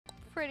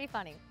pretty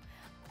funny.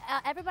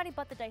 Everybody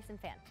but the Dyson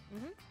fan.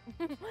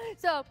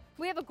 So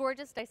we have a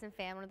gorgeous Dyson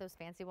fan, one of those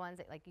fancy ones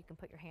that like you can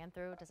put your hand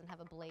through. It doesn't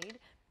have a blade,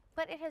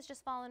 but it has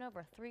just fallen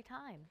over 3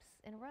 times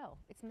in a row.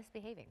 It's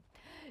misbehaving.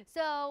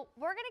 So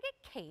we're gonna get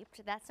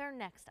caped. That's our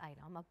next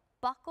item, a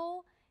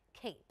buckle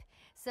cape.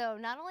 So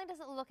not only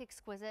does it look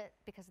exquisite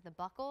because of the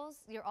buckles,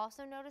 you're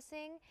also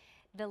noticing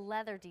the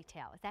leather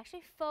detail. It's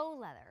actually faux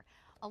leather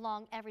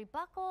along every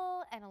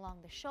buckle and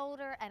along the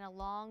shoulder and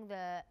along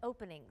the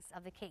openings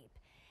of the cape.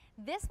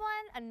 This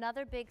one,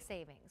 another big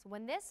savings.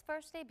 When this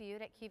first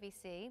debuted at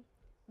QVC,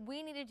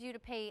 we needed you to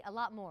pay a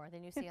lot more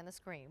than you see on the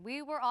screen.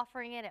 We were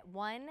offering it at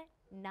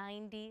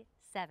 $197.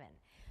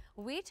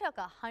 We took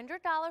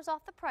 $100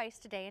 off the price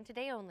today and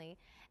today only,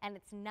 and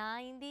it's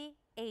 $98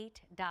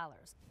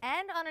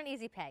 and on an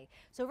easy pay.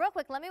 So real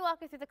quick, let me walk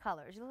you through the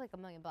colors. You look like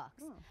 $1 million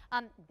bucks.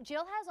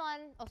 Jill has on,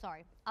 oh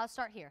sorry, I'll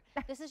start here.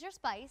 This is your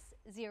spice,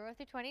 0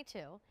 through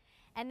 22.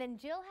 And then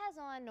Jill has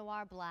on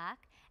Noir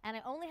Black, and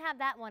I only have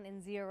that one in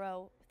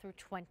 0 through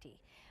 20.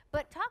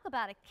 But talk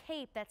about a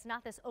cape that's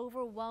not this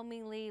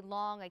overwhelmingly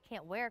long, I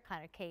can't wear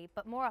kind of cape,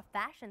 but more a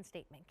fashion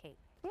statement cape.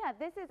 Yeah,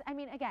 this is, I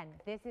mean, again,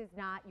 this is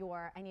not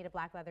your, I need a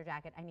black leather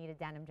jacket, I need a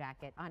denim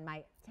jacket on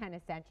my 10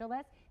 essential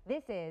list.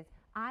 This is,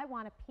 I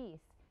want a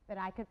piece that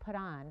I could put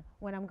on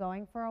when I'm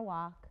going for a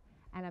walk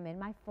and I'm in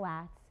my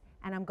flats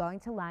and I'm going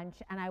to lunch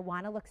and I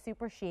want to look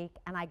super chic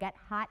and I get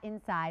hot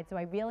inside, so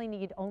I really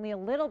need only a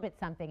little bit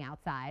something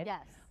outside.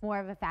 Yes. More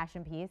of a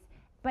fashion piece,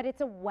 but it's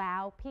a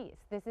wow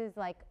piece. This is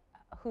like,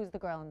 who's the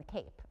girl in the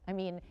cape? I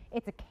mean,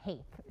 it's a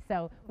cape.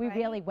 So we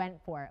really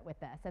went for it with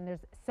this. And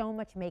there's so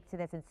much make to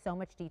this and so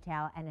much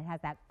detail, and it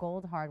has that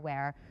gold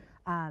hardware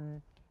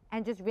and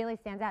just really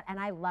stands out. And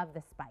I love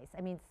the spice.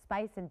 I mean,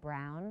 spice and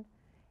brown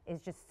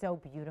is just so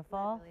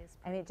beautiful. Really is.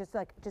 I mean,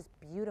 just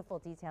beautiful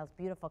details,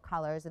 beautiful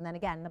colors. And then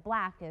again, the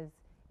black is,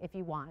 if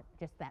you want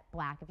just that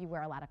black, if you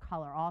wear a lot of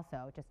color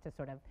also, just to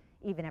sort of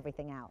even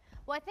everything out.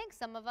 Well, I think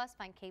some of us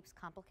find capes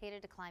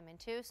complicated to climb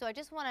into. So I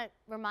just want to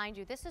remind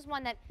you, this is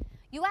one that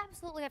you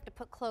absolutely have to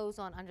put clothes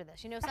on under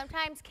this. You know,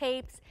 sometimes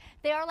capes,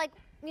 they are like,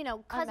 you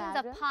know, cousins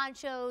of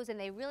ponchos, and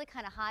they really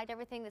kind of hide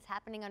everything that's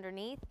happening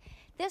underneath.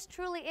 This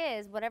truly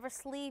is whatever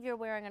sleeve you're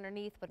wearing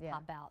underneath would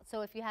pop out.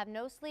 So if you have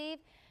no sleeve,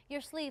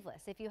 you're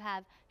sleeveless. If you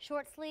have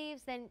short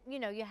sleeves, then, you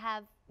know, you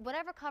have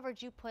whatever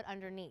coverage you put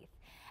underneath.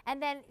 And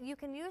then you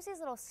can use these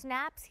little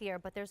snaps here,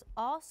 but there's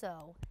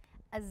also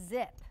a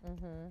zip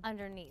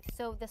underneath.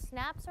 So the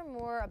snaps are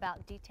more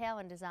about detail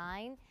and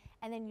design,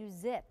 and then you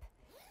zip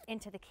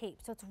into the cape.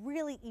 So it's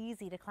really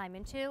easy to climb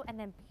into, and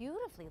then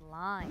beautifully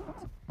lined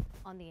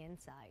on the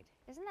inside.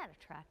 Isn't that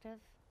attractive?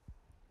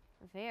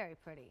 Very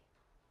pretty.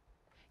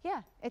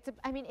 Yeah, it's a,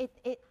 I mean,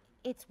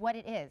 it's what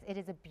it is. It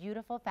is a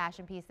beautiful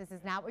fashion piece. This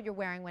is not what you're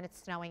wearing when it's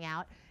snowing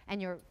out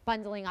and you're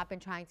bundling up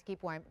and trying to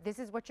keep warm. This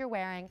is what you're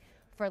wearing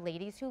for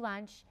ladies who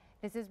lunch.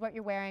 This is what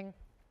you're wearing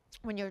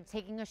when you're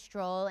taking a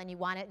stroll and you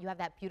want it, you have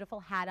that beautiful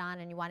hat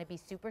on and you want to be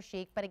super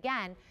chic. But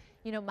again,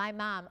 you know, my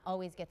mom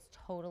always gets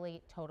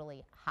totally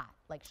hot.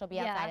 Like she'll be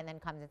outside and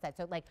then comes inside.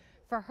 So like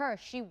for her,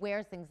 she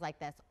wears things like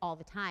this all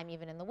the time,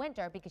 even in the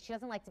winter, because she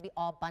doesn't like to be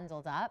all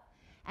bundled up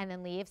and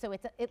then leave. So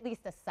it's at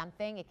least a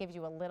something. It gives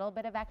you a little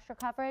bit of extra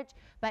coverage,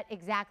 but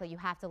exactly, you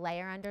have to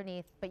layer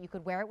underneath, but you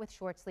could wear it with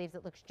short sleeves.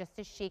 It looks just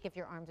as chic if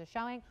your arms are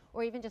showing,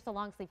 or even just a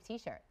long sleeve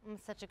t-shirt.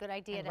 Such a good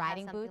idea and to have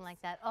something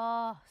like that.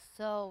 Oh,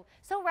 so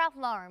Ralph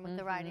Lauren with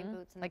the riding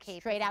boots and like the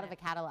cape. Straight out of the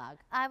catalog.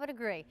 I would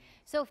agree.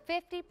 So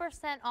 50%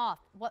 off.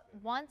 What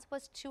once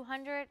was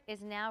 $200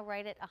 is now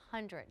right at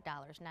 $100,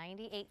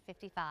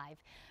 $98.55.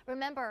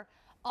 Remember,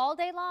 all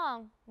day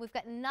long, we've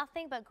got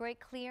nothing but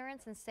great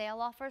clearance and sale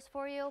offers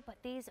for you, but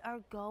these are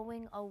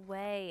going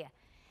away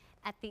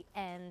at the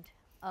end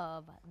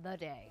of the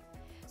day.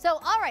 So,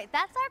 all right,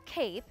 that's our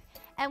cape,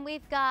 and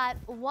we've got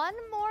one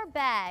more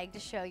bag to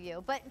show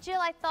you. But Jill,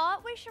 I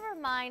thought we should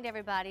remind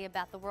everybody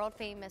about the world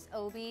famous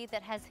Obi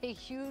that has a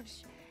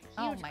huge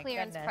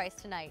clearance price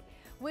tonight.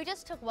 We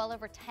just took well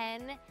over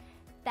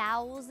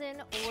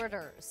 10,000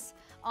 orders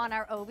on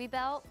our Obi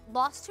belt,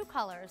 lost 2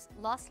 colors,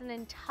 lost an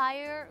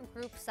entire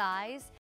group size.